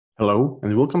Hello,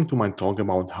 and welcome to my talk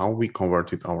about how we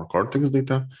converted our Cortex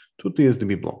data to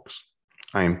TSDB blocks.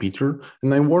 I am Peter,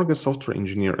 and I work as software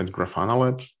engineer at Grafana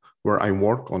Labs, where I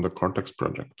work on the Cortex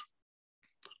project.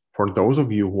 For those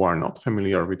of you who are not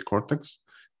familiar with Cortex,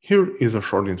 here is a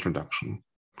short introduction.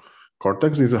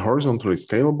 Cortex is a horizontally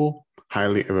scalable,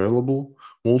 highly available,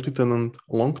 multi-tenant,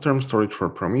 long-term storage for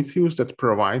Prometheus that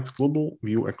provides global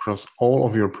view across all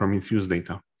of your Prometheus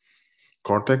data.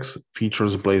 Cortex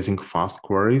features blazing fast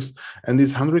queries and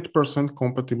is 100%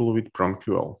 compatible with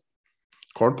PromQL.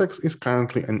 Cortex is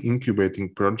currently an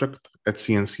incubating project at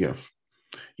CNCF.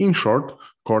 In short,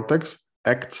 Cortex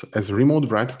acts as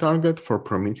remote write target for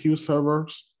Prometheus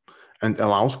servers and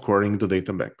allows querying the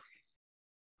data back.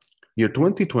 Year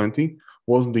 2020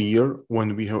 was the year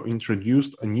when we have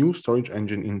introduced a new storage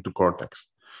engine into Cortex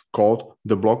called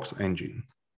the Blocks engine.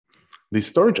 This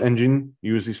storage engine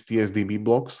uses TSDB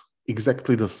blocks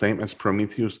exactly the same as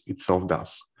Prometheus itself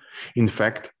does. In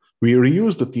fact, we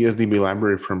reuse the TSDB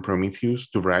library from Prometheus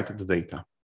to write the data.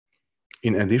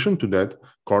 In addition to that,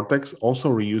 Cortex also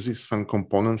reuses some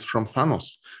components from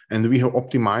Thanos, and we have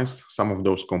optimized some of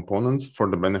those components for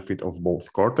the benefit of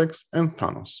both Cortex and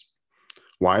Thanos.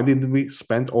 Why did we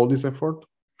spend all this effort?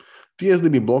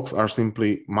 TSDB blocks are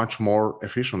simply much more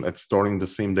efficient at storing the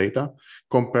same data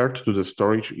compared to the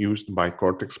storage used by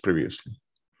Cortex previously.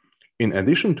 In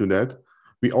addition to that,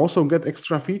 we also get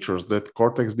extra features that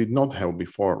Cortex did not have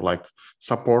before, like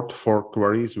support for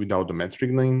queries without a metric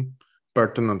name,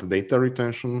 pertinent data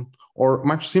retention, or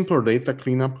much simpler data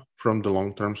cleanup from the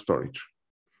long-term storage.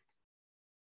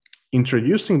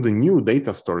 Introducing the new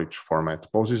data storage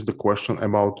format poses the question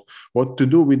about what to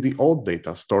do with the old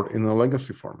data stored in a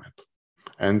legacy format.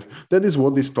 And that is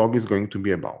what this talk is going to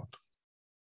be about.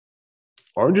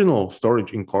 Original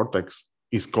storage in Cortex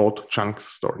is called chunks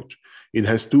storage. It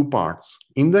has two parts,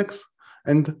 index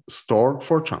and store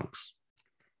for chunks.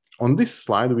 On this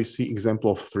slide, we see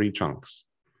example of 3 chunks.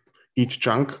 Each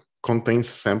chunk contains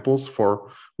samples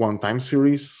for one time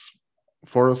series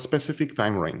for a specific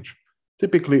time range,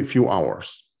 typically a few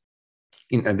hours.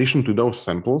 In addition to those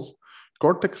samples,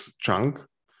 Cortex chunk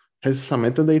has some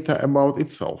metadata about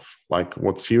itself, like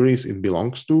what series it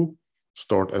belongs to,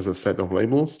 stored as a set of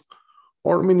labels,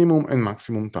 or minimum and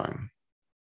maximum time.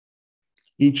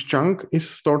 Each chunk is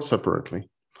stored separately,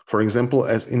 for example,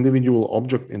 as individual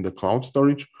object in the cloud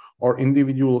storage or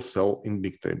individual cell in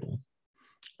Bigtable.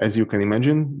 As you can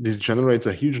imagine, this generates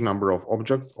a huge number of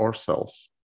objects or cells.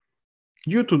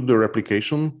 Due to the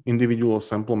replication, individual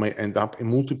sample may end up in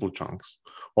multiple chunks,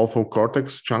 although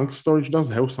Cortex chunk storage does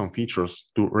have some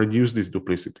features to reduce this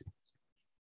duplicity.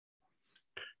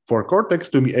 For Cortex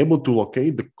to be able to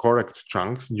locate the correct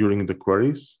chunks during the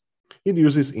queries, it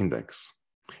uses index.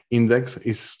 Index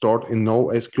is stored in no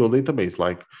SQL database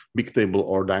like Bigtable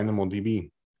or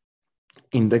DynamoDB.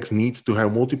 Index needs to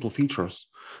have multiple features.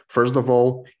 First of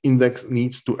all, index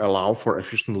needs to allow for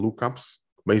efficient lookups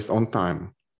based on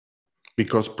time,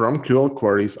 because PromQL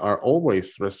queries are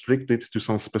always restricted to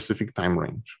some specific time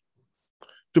range.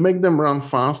 To make them run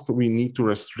fast, we need to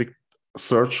restrict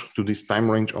search to this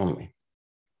time range only.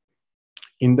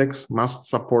 Index must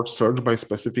support search by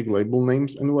specific label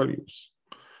names and values.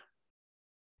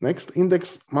 Next,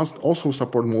 index must also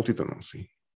support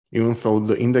multi-tenancy, even though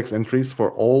the index entries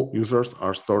for all users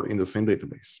are stored in the same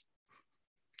database.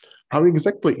 How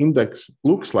exactly index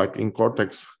looks like in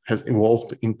Cortex has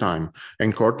evolved in time,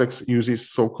 and Cortex uses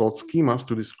so-called schemas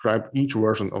to describe each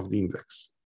version of the index.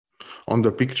 On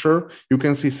the picture, you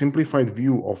can see simplified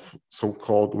view of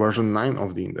so-called version 9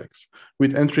 of the index,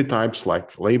 with entry types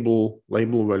like label,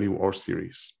 label value, or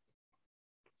series.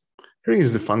 Here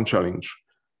is the fun challenge.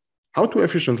 How to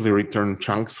efficiently return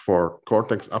chunks for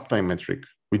Cortex uptime metric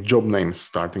with job names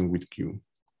starting with Q.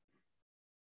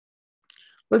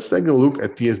 Let's take a look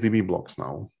at TSDB blocks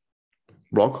now.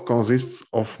 Block consists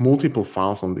of multiple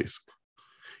files on disk.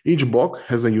 Each block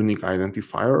has a unique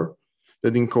identifier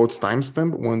that encodes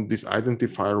timestamp when this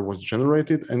identifier was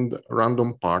generated and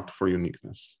random part for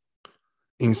uniqueness.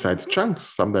 Inside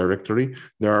chunks subdirectory,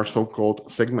 there are so-called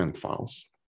segment files,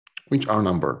 which are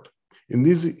numbered. In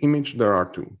this image, there are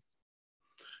 2.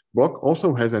 Block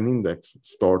also has an index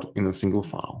stored in a single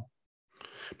file.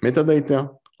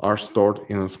 Metadata are stored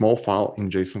in a small file in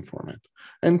JSON format.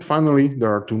 And finally,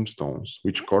 there are tombstones,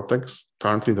 which Cortex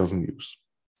currently doesn't use.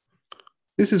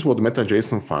 This is what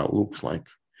meta.json file looks like.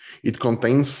 It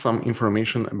contains some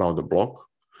information about the block,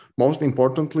 most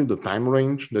importantly, the time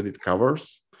range that it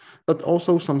covers, but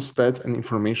also some stats and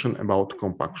information about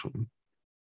compaction.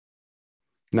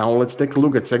 Now let's take a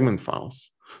look at segment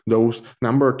files, those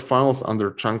numbered files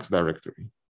under chunks directory.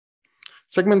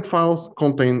 Segment files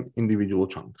contain individual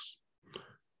chunks.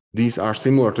 These are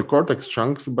similar to Cortex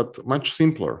chunks, but much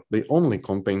simpler. They only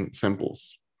contain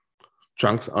samples.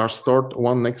 Chunks are stored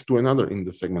one next to another in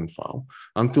the segment file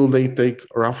until they take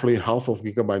roughly half of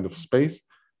gigabyte of space,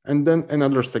 and then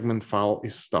another segment file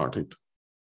is started.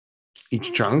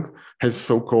 Each chunk has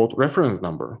so-called reference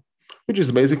number, which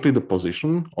is basically the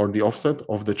position or the offset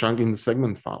of the chunk in the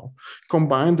segment file,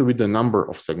 combined with the number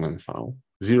of segment file,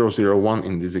 001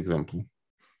 in this example.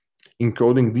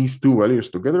 Encoding these two values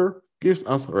together gives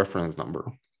us a reference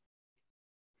number.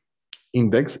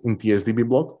 Index in TSDB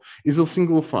block is a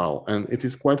single file, and it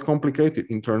is quite complicated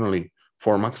internally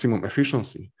for maximum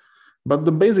efficiency. But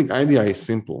the basic idea is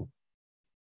simple.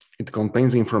 It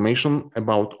contains information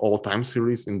about all time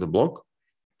series in the block.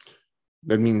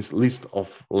 That means list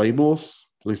of labels,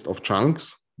 list of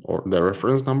chunks, or their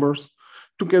reference numbers,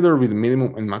 together with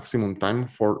minimum and maximum time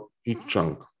for each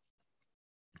chunk.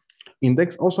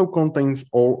 Index also contains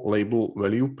all label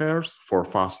value pairs for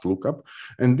fast lookup,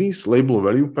 and these label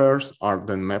value pairs are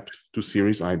then mapped to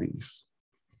series IDs.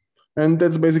 And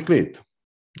that's basically it.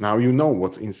 Now you know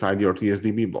what's inside your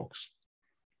TSDB blocks.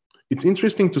 It's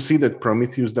interesting to see that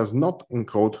Prometheus does not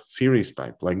encode series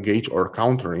type like gauge or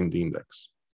counter in the index.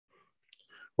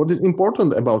 What is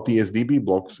important about TSDB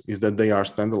blocks is that they are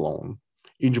standalone.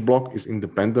 Each block is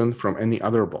independent from any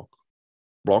other block.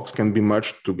 Blocks can be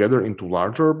merged together into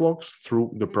larger blocks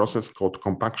through the process called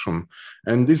compaction.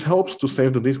 And this helps to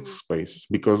save the disk space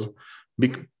because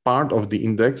big part of the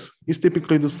index is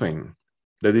typically the same.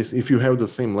 That is, if you have the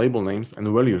same label names and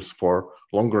values for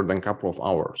longer than a couple of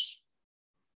hours.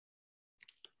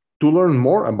 To learn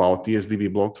more about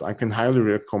TSDB blocks, I can highly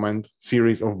recommend a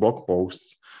series of blog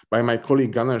posts by my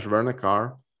colleague Ganesh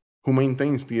Vernekar, who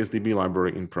maintains TSDB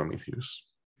library in Prometheus.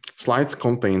 Slides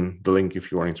contain the link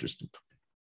if you are interested.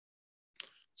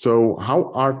 So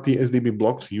how are TSDB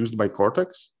blocks used by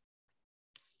Cortex?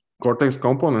 Cortex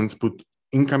components put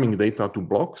incoming data to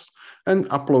blocks and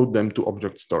upload them to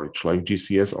object storage like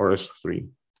GCS or S3.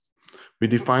 We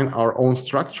define our own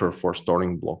structure for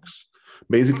storing blocks.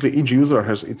 Basically, each user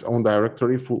has its own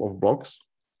directory full of blocks.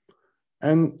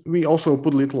 And we also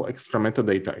put little extra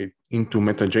metadata into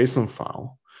meta.json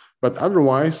file. But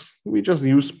otherwise, we just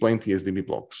use plain TSDB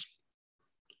blocks.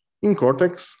 In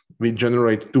Cortex, we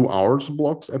generate 2 hours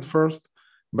blocks at first,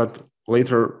 but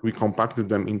later we compacted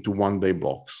them into 1-day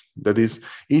blocks. That is,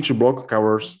 each block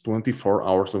covers 24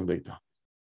 hours of data.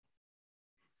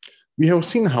 We have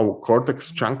seen how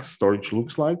Cortex chunk storage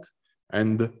looks like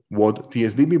and what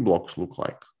TSDB blocks look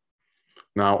like.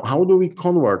 Now, how do we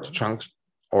convert chunks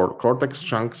or Cortex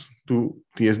chunks to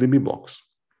TSDB blocks?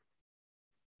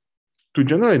 To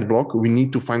generate block, we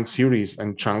need to find series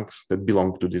and chunks that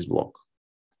belong to this block.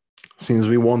 Since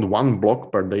we want 1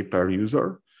 block per day per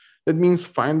user, that means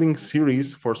finding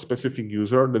series for specific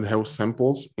user that have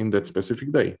samples in that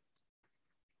specific day.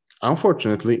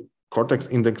 Unfortunately, Cortex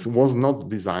index was not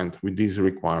designed with these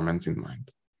requirements in mind.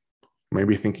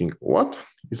 Maybe thinking, what?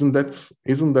 Isn't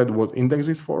that what index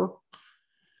is for?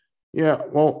 Yeah,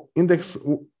 well, index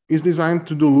is designed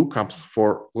to do lookups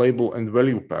for label and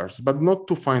value pairs, but not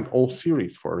to find all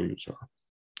series for a user.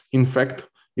 In fact,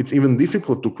 it's even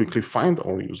difficult to quickly find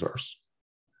all users.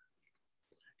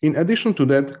 In addition to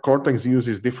that, Cortex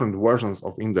uses different versions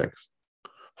of index.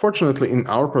 Fortunately, in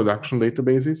our production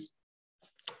databases,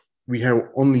 we have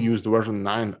only used version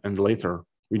 9 and later,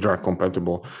 which are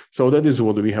compatible. So that is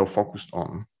what we have focused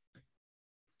on.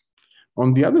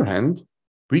 On the other hand,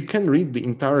 we can read the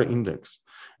entire index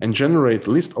and generate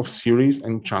a list of series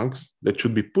and chunks that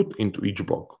should be put into each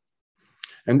block.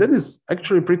 And that is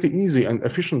actually pretty easy and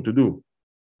efficient to do.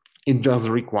 It just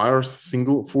requires a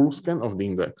single full scan of the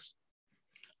index.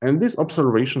 And this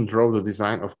observation drove the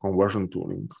design of conversion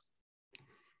tooling.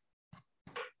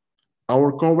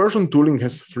 Our conversion tooling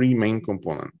has 3 main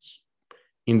components: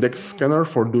 index scanner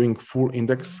for doing full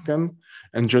index scan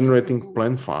and generating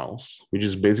plan files, which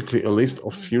is basically a list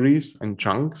of series and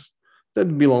chunks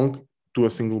that belong to a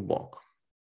single block.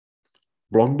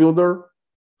 Block builder,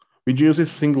 which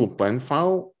uses single plan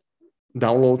file,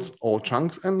 downloads all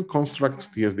chunks and constructs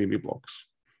TSDB blocks.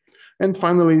 And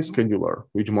finally, scheduler,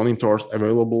 which monitors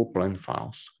available plan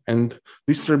files and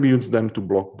distributes them to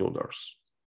block builders.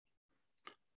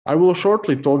 I will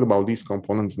shortly talk about these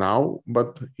components now,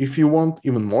 but if you want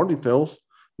even more details,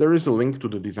 there is a link to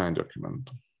the design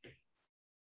document.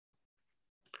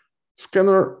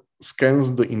 Scanner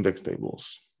scans the index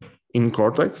tables. In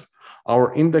Cortex,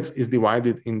 our index is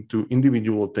divided into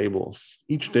individual tables.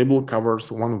 Each table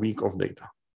covers 1 week of data.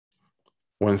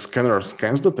 When scanner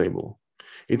scans the table,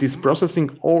 it is processing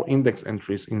all index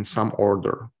entries in some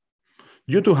order.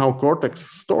 Due to how Cortex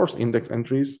stores index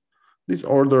entries, This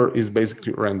order is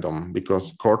basically random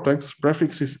because Cortex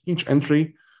prefixes each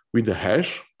entry with a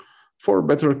hash for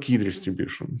better key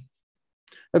distribution.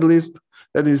 At least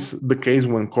that is the case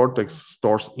when Cortex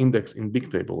stores index in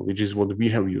Bigtable, which is what we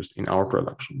have used in our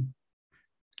production.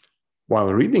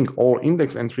 While reading all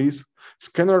index entries,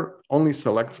 Scanner only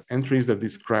selects entries that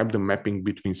describe the mapping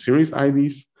between series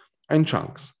IDs and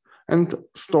chunks and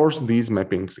stores these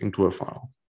mappings into a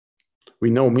file. We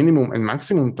know minimum and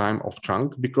maximum time of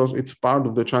chunk because it's part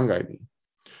of the chunk ID.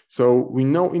 So we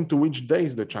know into which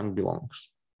days the chunk belongs.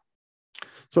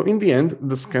 So in the end,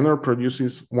 the scanner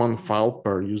produces one file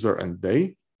per user and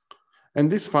day,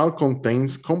 and this file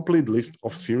contains complete list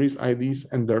of series IDs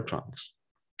and their chunks.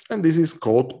 And this is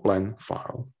called plan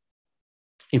file.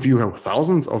 If you have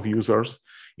thousands of users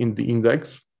in the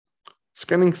index,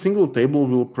 scanning single table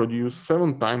will produce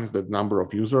 7 times that number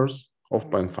of users of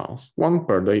plan files, 1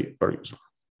 per day per user.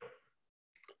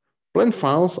 Plan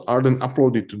files are then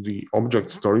uploaded to the object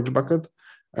storage bucket,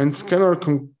 and scanner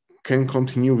can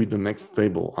continue with the next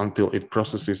table until it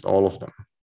processes all of them.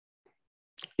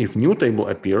 If new table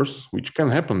appears, which can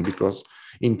happen because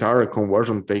entire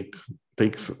conversion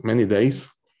takes many days,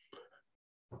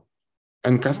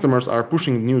 and customers are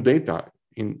pushing new data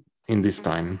in this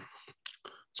time,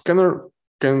 scanner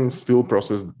can still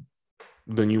process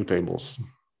the new tables.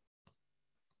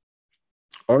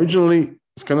 Originally,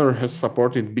 Scanner has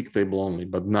supported Bigtable only,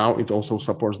 but now it also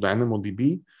supports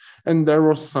DynamoDB, and there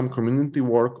was some community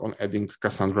work on adding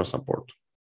Cassandra support.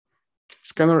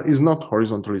 Scanner is not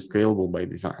horizontally scalable by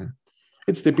design.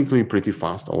 It's typically pretty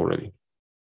fast already.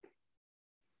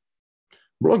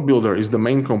 Block Builder is the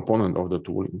main component of the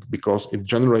tooling because it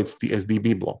generates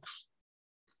TSDB blocks.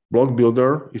 Block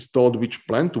Builder is told which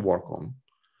plan to work on,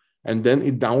 and then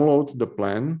it downloads the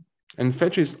plan and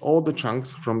fetches all the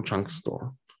chunks from chunk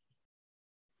store.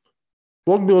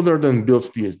 Block Builder then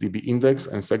builds TSDB index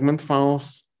and segment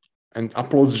files and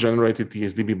uploads generated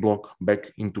TSDB block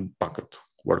back into bucket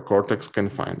where Cortex can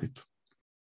find it.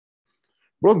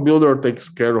 Block Builder takes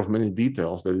care of many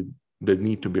details that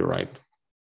need to be right.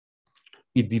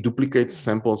 It deduplicates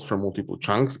samples from multiple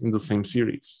chunks in the same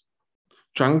series.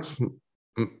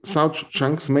 Such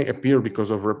chunks may appear because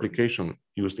of replication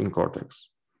used in Cortex.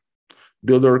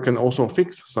 Builder can also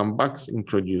fix some bugs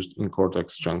introduced in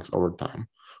Cortex chunks over time.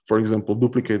 For example,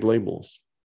 duplicate labels.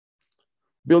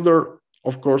 Builder,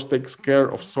 of course, takes care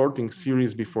of sorting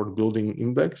series before building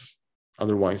index.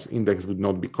 Otherwise, index would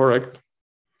not be correct.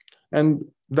 And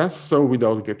does so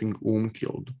without getting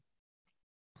killed.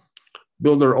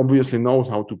 Builder obviously knows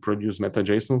how to produce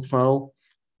meta.json file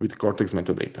with Cortex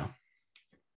metadata.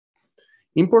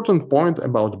 Important point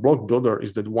about Block Builder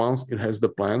is that once it has the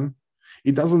plan,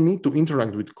 it doesn't need to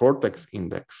interact with Cortex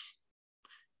index.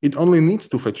 It only needs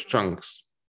to fetch chunks.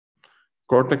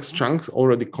 Cortex chunks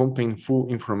already contain full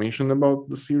information about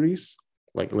the series,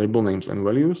 like label names and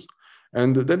values,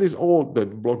 and that is all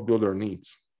that Block Builder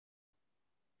needs.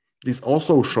 This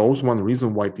also shows one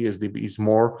reason why TSDB is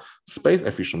more space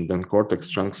efficient than Cortex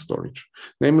chunk storage,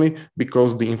 namely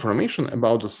because the information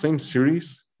about the same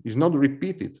series is not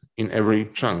repeated in every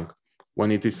chunk when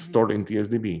it is stored in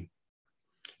TSDB.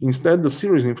 Instead, the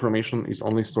series information is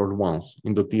only stored once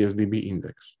in the TSDB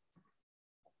index.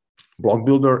 Block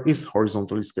Builder is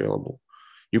horizontally scalable.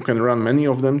 You can run many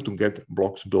of them to get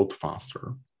blocks built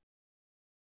faster.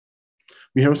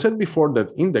 We have said before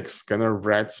that index scanner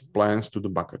writes plans to the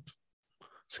bucket.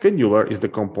 Scheduler is the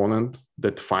component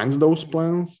that finds those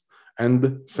plans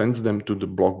and sends them to the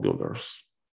block builders.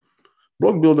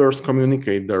 Block builders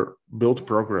communicate their build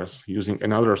progress using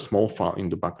another small file in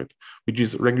the bucket, which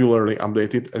is regularly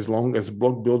updated as long as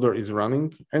block builder is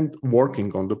running and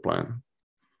working on the plan.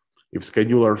 If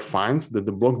scheduler finds that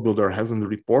the block builder hasn't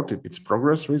reported its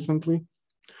progress recently,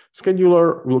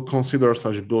 scheduler will consider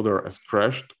such builder as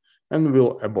crashed and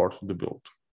will abort the build.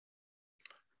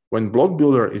 When block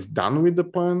builder is done with the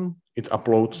plan, it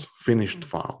uploads finished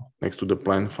file next to the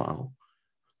plan file.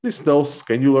 This tells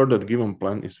scheduler that given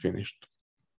plan is finished.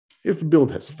 If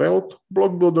build has failed,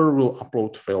 block builder will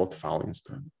upload failed file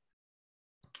instead.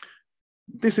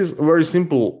 This is a very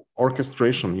simple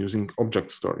orchestration using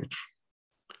object storage.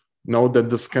 Note that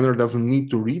the scanner doesn't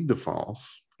need to read the files.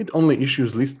 It only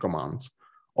issues list commands.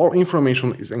 All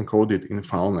information is encoded in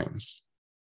file names.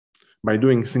 By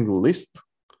doing single list,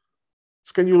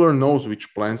 scheduler knows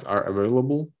which plans are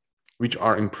available, which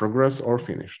are in progress or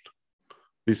finished.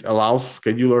 This allows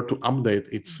scheduler to update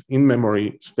its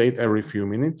in-memory state every few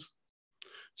minutes,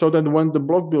 so that when the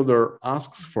block builder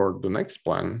asks for the next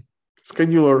plan,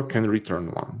 scheduler can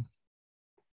return one.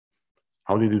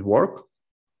 How did it work?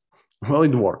 Well,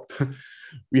 it worked.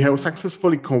 We have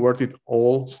successfully converted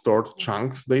all stored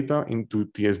chunks data into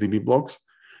TSDB blocks,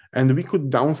 and we could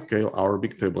downscale our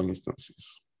Bigtable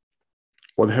instances.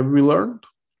 What have we learned?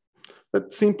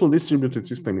 That simple distributed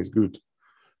system is good.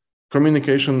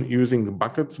 Communication using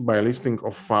buckets by listing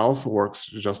of files works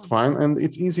just fine, and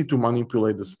it's easy to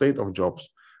manipulate the state of jobs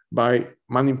by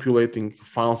manipulating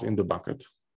files in the bucket.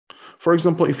 For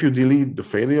example, if you delete the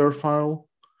failure file,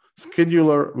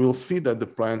 scheduler will see that the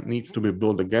plan needs to be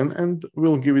built again and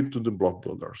will give it to the block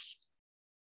builders.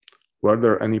 Were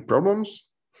there any problems?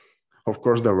 Of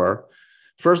course there were.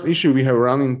 First issue we have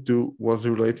run into was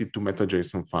related to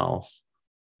MetaJSON files.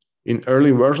 In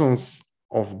early versions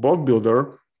of Block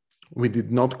Builder, we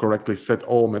did not correctly set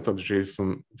all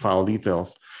MetaJSON file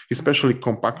details, especially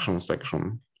compaction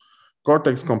section.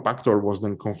 Cortex compactor was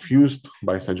then confused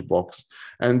by such blocks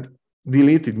and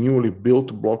deleted newly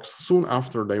built blocks soon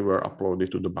after they were uploaded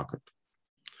to the bucket.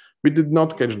 We did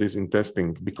not catch this in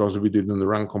testing because we didn't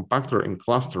run compactor in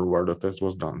cluster where the test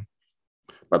was done.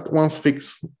 But once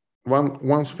fixed,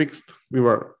 we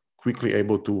were quickly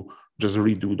able to just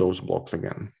redo those blocks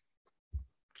again.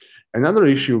 Another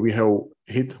issue we have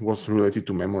hit was related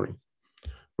to memory.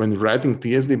 When writing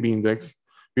TSDB index,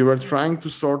 we were trying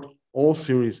to sort all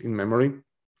series in memory,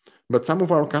 but some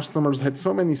of our customers had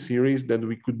so many series that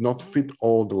we could not fit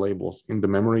all the labels in the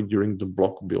memory during the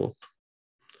block build.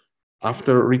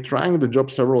 After retrying the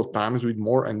job several times with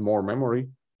more and more memory,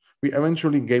 we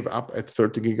eventually gave up at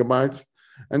 30 gigabytes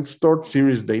and stored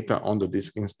series data on the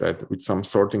disk instead with some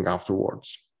sorting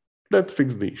afterwards. That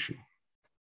fixed the issue.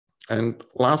 And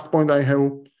last point I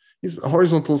have is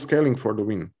horizontal scaling for the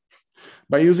win.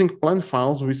 By using plan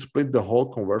files, we split the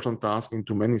whole conversion task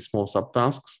into many small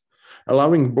subtasks,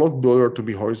 allowing Block Builder to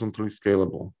be horizontally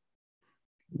scalable.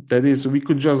 That is, we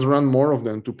could just run more of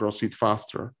them to proceed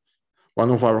faster.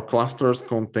 One of our clusters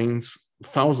contains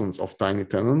thousands of tiny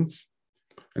tenants.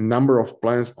 The number of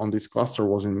plans on this cluster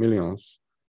was in millions.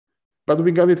 But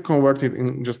we got it converted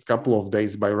in just a couple of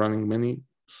days by running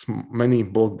many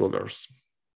Block Builders.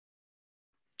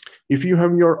 If you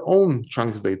have your own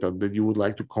chunks data that you would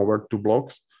like to convert to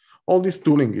blocks, all this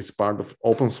tooling is part of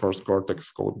open source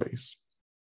Cortex codebase.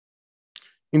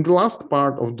 In the last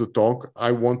part of the talk,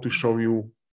 I want to show you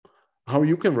how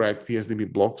you can write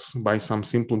TSDB blocks by some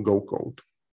simple Go code.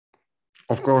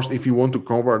 Of course, if you want to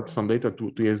convert some data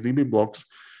to TSDB blocks,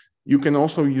 you can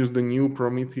also use the new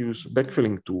Prometheus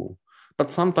backfilling tool, but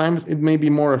sometimes it may be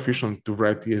more efficient to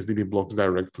write TSDB blocks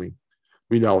directly,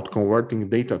 without converting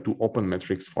data to open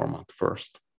metrics format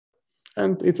first.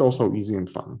 And it's also easy and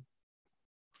fun.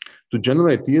 To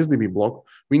generate TSDB block,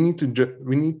 we need to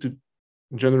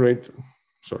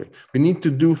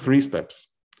do 3 steps: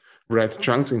 write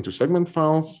chunks into segment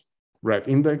files, write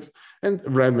index, and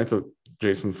write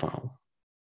meta.json file.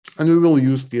 And we will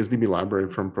use TSDB library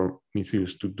from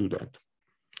Prometheus to do that.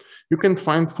 You can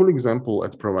find full example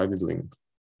at provided link.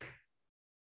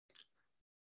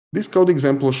 This code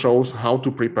example shows how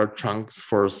to prepare chunks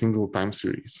for a single time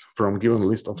series from a given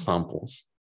list of samples.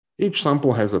 Each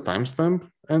sample has a timestamp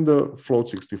and a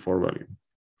float64 value.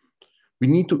 We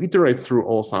need to iterate through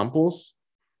all samples.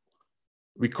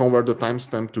 We convert the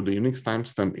timestamp to the Unix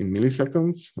timestamp in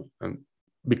milliseconds, and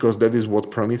because that is what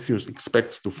Prometheus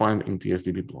expects to find in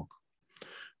TSDB block.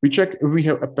 We check if we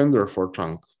have appender for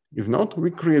chunk. If not,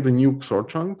 we create a new XOR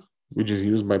chunk, which is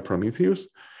used by Prometheus,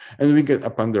 and we get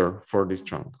appender for this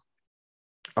chunk.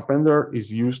 Appender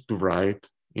is used to write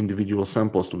individual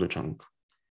samples to the chunk.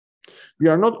 We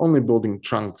are not only building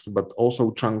chunks, but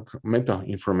also chunk meta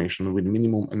information with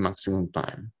minimum and maximum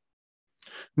time.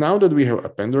 Now that we have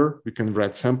appender, we can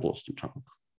write samples to chunk.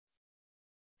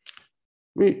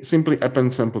 We simply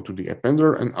append sample to the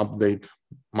appender and update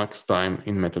max time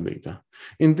in metadata.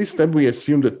 In this step, we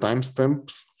assume that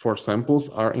timestamps for samples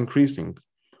are increasing.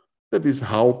 That is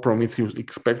how Prometheus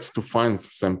expects to find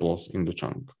samples in the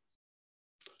chunk.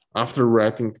 After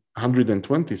writing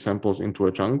 120 samples into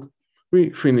a chunk, we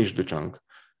finish the chunk,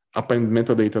 append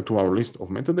metadata to our list of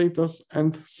metadatas,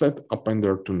 and set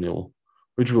appender to nil,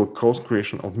 which will cause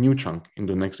creation of new chunk in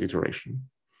the next iteration.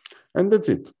 And that's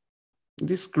it.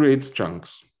 This creates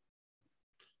chunks.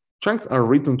 Chunks are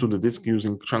written to the disk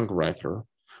using chunk writer.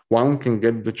 One can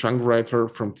get the chunk writer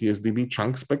from TSDB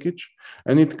chunks package,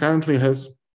 and it currently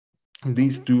has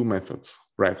these 2 methods,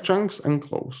 write chunks and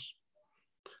close.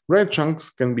 Write chunks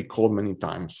can be called many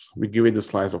times. We give it a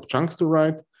slice of chunks to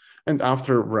write, and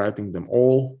after writing them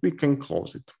all, we can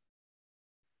close it.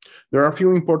 There are a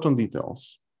few important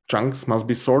details. Chunks must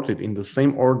be sorted in the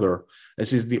same order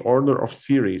as is the order of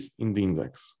series in the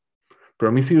index.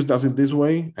 Prometheus does it this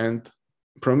way, and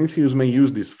Prometheus may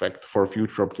use this fact for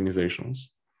future optimizations.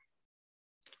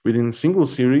 Within single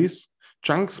series,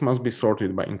 chunks must be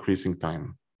sorted by increasing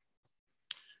time.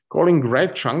 Calling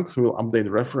read chunks will update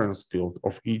the reference field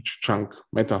of each chunk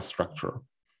metastructure.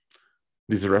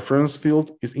 This reference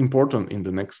field is important in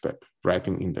the next step,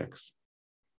 writing index.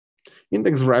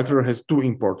 Index writer has two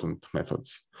important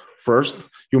methods. First,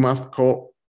 you must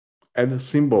call add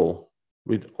symbol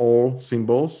with all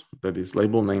symbols, that is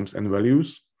label names and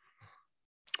values.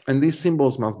 And these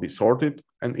symbols must be sorted,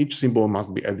 and each symbol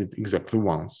must be added exactly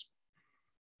once.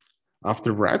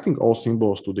 After writing all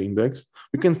symbols to the index,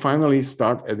 we can finally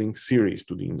start adding series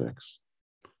to the index.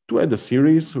 To add a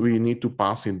series, we need to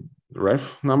pass in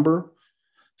ref number,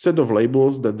 set of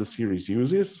labels that the series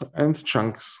uses, and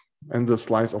chunks, and the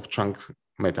slice of chunk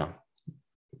meta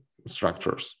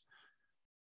structures.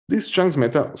 These chunks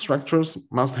meta structures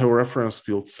must have a reference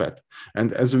field set.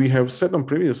 And as we have said on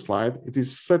previous slide, it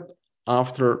is set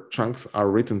after chunks are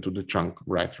written to the chunk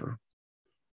writer.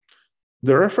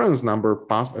 The reference number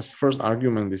passed as first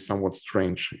argument is somewhat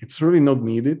strange. It's really not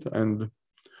needed, and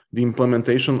the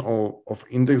implementation of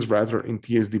index writer in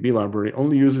TSDB library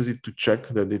only uses it to check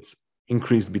that it's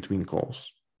increased between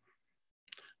calls.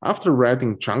 After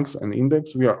writing chunks and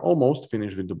index, we are almost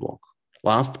finished with the block.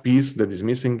 Last piece that is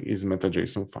missing is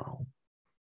meta.json file.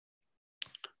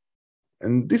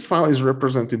 And this file is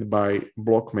represented by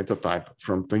block meta type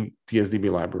from the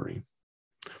TSDB library.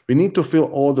 We need to fill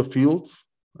all the fields,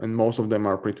 and most of them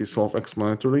are pretty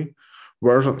self-explanatory.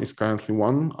 Version is currently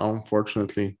 1.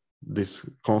 Unfortunately, this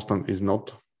constant is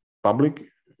not public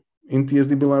in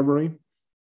TSDB library.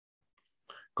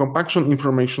 Compaction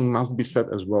information must be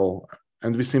set as well,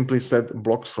 and we simply set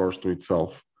block source to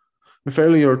itself. The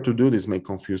failure to do this may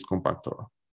confuse compactor.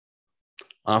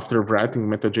 After writing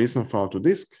meta.json file to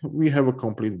disk, we have a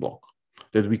complete block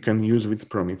that we can use with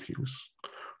Prometheus.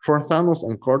 For Thanos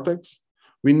and Cortex,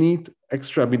 we need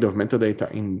extra bit of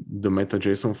metadata in the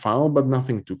meta.json file, but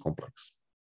nothing too complex.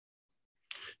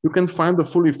 You can find a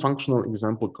fully functional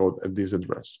example code at this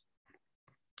address.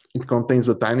 It contains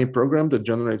a tiny program that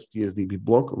generates TSDB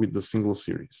block with the single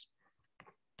series.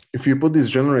 If you put this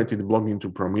generated block into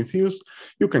Prometheus,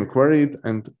 you can query it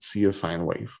and see a sine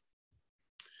wave.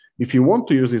 If you want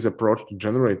to use this approach to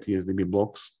generate TSDB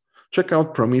blocks, check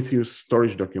out Prometheus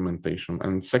storage documentation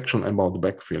and section about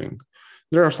backfilling.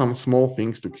 There are some small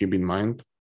things to keep in mind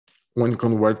when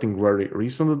converting very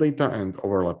recent data and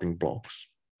overlapping blocks.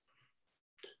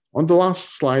 On the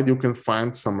last slide, you can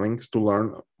find some links to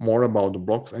learn more about the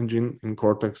blocks engine in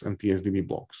Cortex and TSDB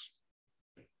blocks.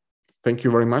 Thank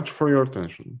you very much for your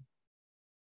attention.